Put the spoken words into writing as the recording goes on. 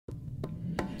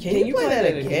Can you play that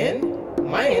again?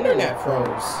 My internet froze.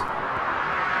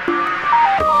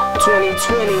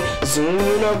 2020, Zoom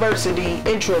University,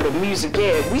 Intro to Music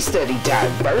Ed. We study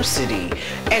diversity,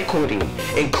 equity,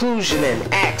 inclusion,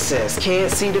 and access.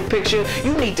 Can't see the picture?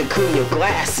 You need to clean your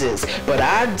glasses. But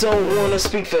I don't want to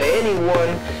speak for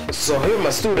anyone, so here are my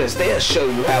students, they'll show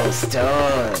you how it's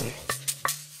done.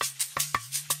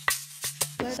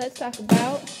 Let's talk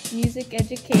about music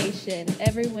education.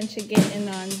 Everyone should get in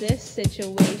on this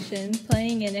situation.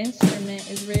 Playing an instrument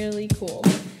is really cool.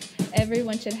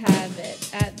 Everyone should have it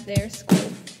at their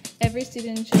school. Every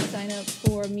student should sign up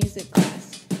for music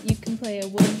class. You can play a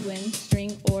woodwind,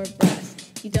 string, or brass.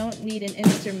 You don't need an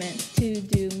instrument to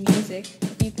do music.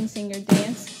 If you can sing or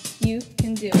dance, you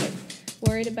can do it.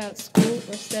 Worried about school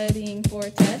or studying for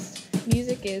a test?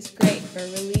 Music is great for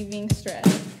relieving stress.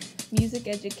 Music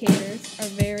educators are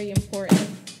very important.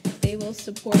 They will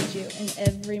support you in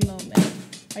every moment.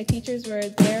 My teachers were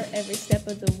there every step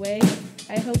of the way.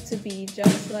 I hope to be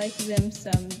just like them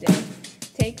someday.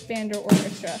 Take band or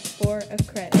orchestra for a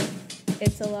credit.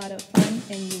 It's a lot of fun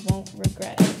and you won't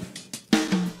regret it.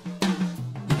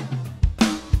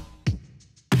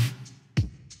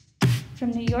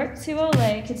 From New York to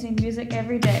LA, kids need music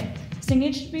every day.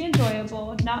 Singing should be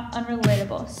enjoyable, not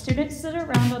unrelatable. Students sit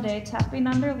around all day tapping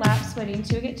on their laps, waiting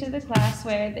to get to the class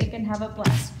where they can have a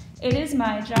blast. It is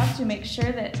my job to make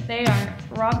sure that they aren't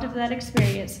robbed of that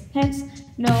experience. Hence,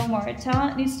 no more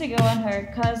talent needs to go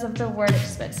unheard because of the word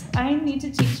expense. I need to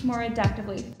teach more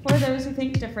adaptively for those who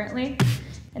think differently,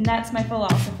 and that's my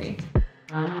philosophy.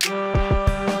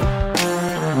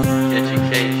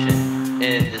 Education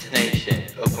in this nation,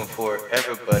 open for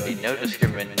everybody, no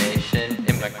discrimination.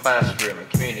 In my classroom,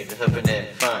 community is open and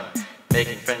fun,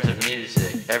 making friends of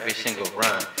music every single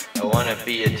run. I want to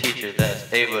be a teacher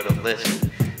that's able to listen,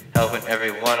 helping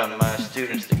every one of my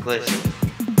students to glisten.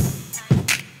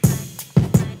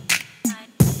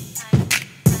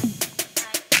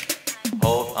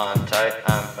 Hold on tight,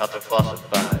 I'm about to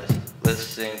philosophize.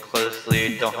 Listen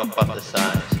closely, don't hop off the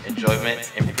sides.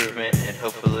 Enjoyment, improvement, and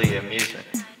hopefully amusement.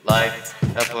 Life,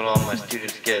 helping all my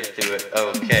students get through it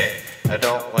okay. I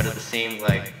don't want it to seem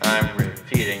like I'm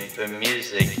repeating, but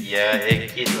music, yeah, it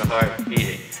keeps my heart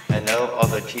beating. I know all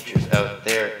the teachers out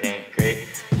there ain't great,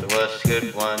 so us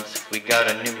good ones, we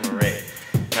gotta enumerate.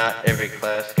 Not every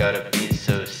class gotta be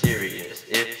so serious.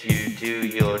 If you do,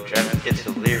 you'll drive the kids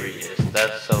delirious.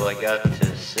 That's all I got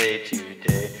to say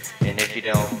today. And if you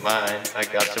don't mind, I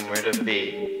got somewhere to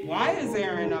be. Why is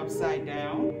Aaron upside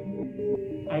down?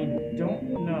 I don't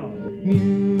know.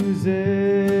 Music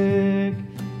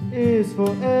is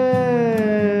for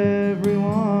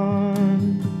everyone.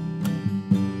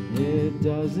 It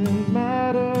doesn't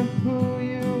matter who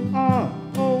you are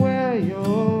or where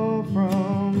you're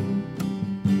from.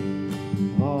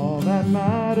 All that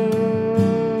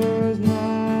matters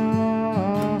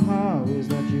now is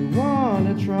that you want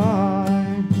to try.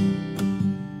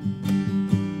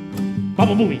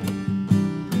 Baba Booey.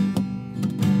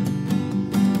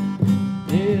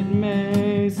 It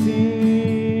may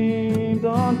seem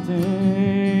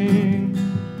daunting.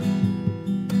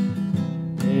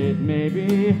 It may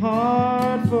be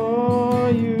hard for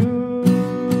you,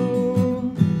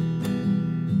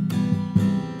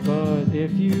 but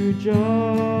if you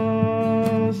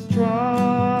just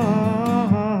try,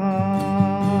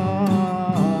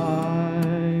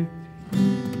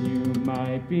 you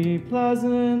might be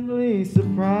pleasantly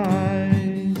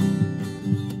surprised.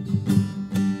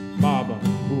 Baba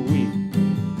Booey.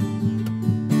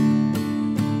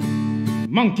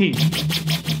 Monkey.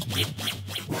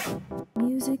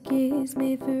 Music is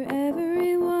made for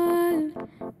everyone.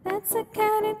 That's the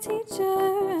kind of teacher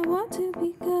I want to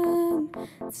become.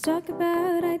 Let's talk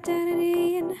about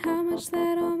identity and how much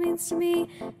that all means to me.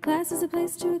 Class is a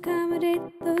place to accommodate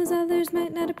those others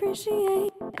might not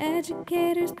appreciate.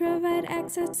 Educators provide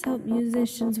access, help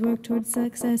musicians work towards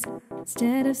success.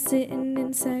 Instead of sitting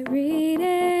inside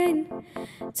reading,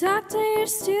 talk to your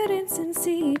students and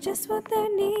see just what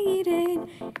they're needing.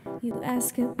 You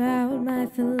ask about my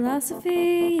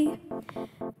philosophy.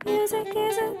 Music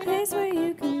is a place where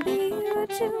you can be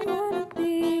what you want to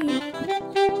be.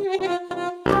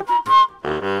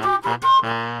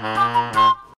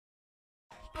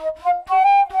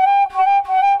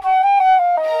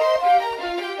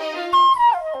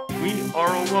 We are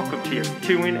all welcomed here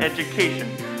to an education.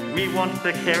 We want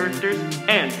the characters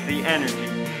and the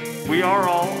energy. We are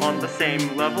all on the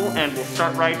same level and we'll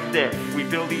start right there. We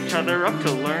build each other up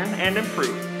to learn and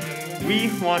improve.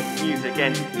 We want music,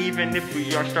 and even if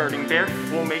we are starting bare,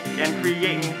 we'll make and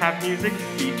create and have music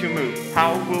be to move.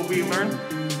 How will we learn?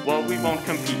 Well, we won't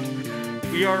compete.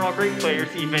 We are all great players,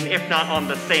 even if not on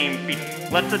the same feet.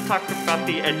 Let's talk about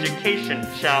the education,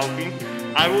 shall we?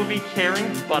 I will be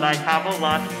caring, but I have a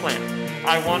lot planned.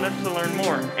 I want us to learn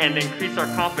more and increase our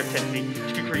competency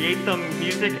to create the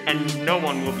music, and no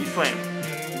one will be slammed.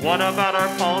 What about our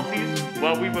policies?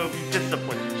 Well, we will be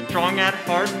disciplined, strong at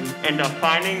heart, and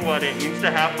defining what it means to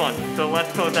have fun. So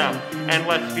let's close out, and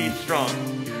let's be strong.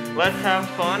 Let's have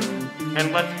fun,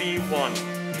 and let's be one.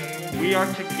 We are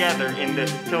together in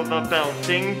this till the bell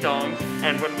ding-dongs,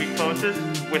 and when we close this,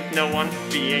 with no one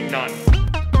being none.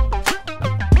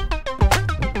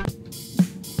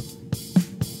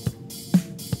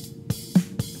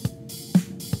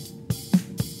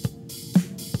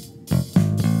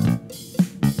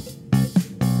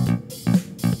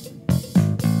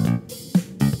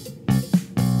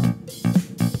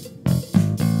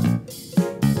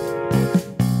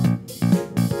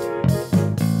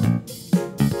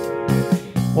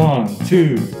 One,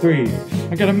 two, three.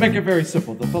 I'm gonna make it very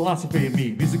simple. The philosophy of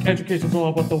me. Music education is all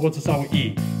about the words of how we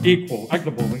eat. Equal,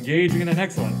 equitable, engaging, and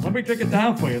excellent. Let me break it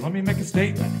down for you. Let me make a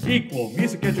statement. Equal.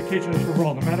 Music education is for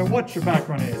all, no matter what your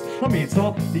background is. Let me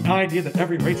install the idea that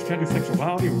every race, gender,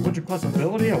 sexuality, religion, class, and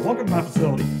ability are welcome to my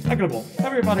facility. Equitable.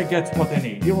 Everybody gets what they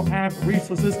need. You'll have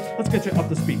resources. Let's get you up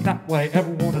to speed. That way,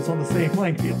 everyone is on the same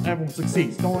playing field. Everyone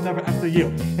succeeds. No one ever has to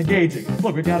yield. Engaging.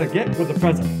 Look, we gotta get with the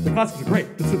present. The classes are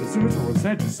great. Consider the students will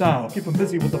resent your style. Keep them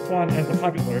busy with the fun and the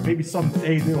popular. Maybe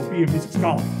someday they'll be a music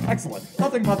scholar. Excellent.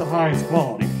 Nothing but the highest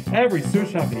quality. Every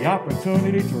student should have the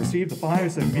opportunity to receive the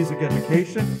finest in music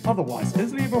education. Otherwise,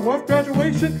 isn't it even worth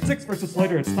graduation? 6 verses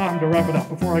later, it's time to wrap it up.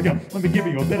 Before I go, let me give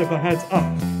you a bit of a heads up.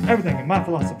 Everything in my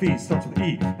philosophy starts with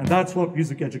E, and that's what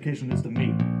music education is to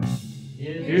me.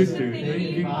 Here's to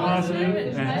thinking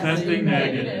positive and testing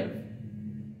negative.